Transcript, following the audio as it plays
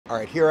All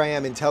right, here I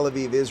am in Tel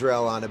Aviv,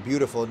 Israel on a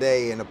beautiful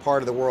day in a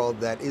part of the world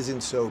that isn't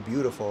so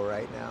beautiful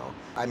right now.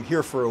 I'm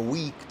here for a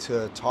week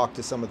to talk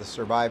to some of the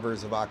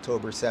survivors of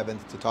October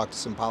 7th, to talk to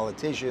some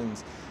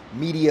politicians,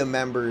 media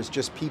members,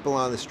 just people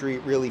on the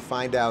street, really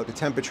find out the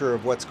temperature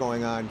of what's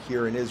going on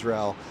here in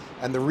Israel.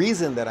 And the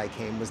reason that I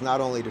came was not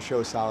only to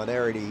show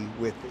solidarity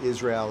with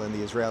Israel and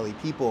the Israeli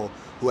people,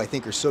 who I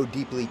think are so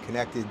deeply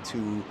connected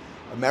to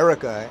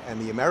America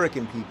and the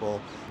American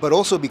people, but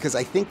also because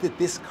I think that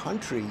this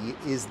country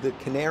is the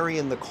canary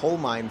in the coal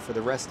mine for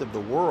the rest of the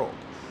world.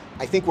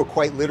 I think we're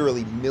quite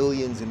literally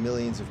millions and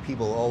millions of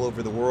people all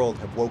over the world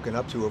have woken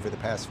up to over the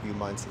past few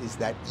months is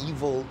that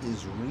evil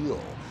is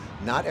real.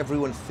 Not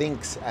everyone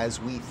thinks as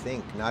we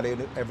think. Not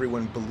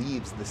everyone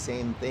believes the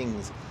same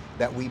things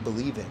that we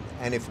believe in.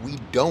 And if we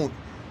don't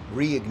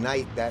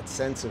reignite that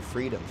sense of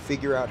freedom,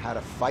 figure out how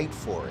to fight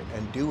for it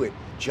and do it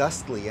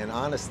justly and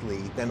honestly,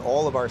 then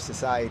all of our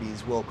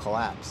societies will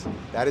collapse.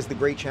 That is the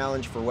great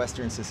challenge for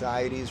Western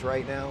societies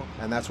right now,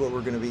 and that's what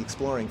we're going to be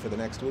exploring for the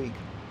next week.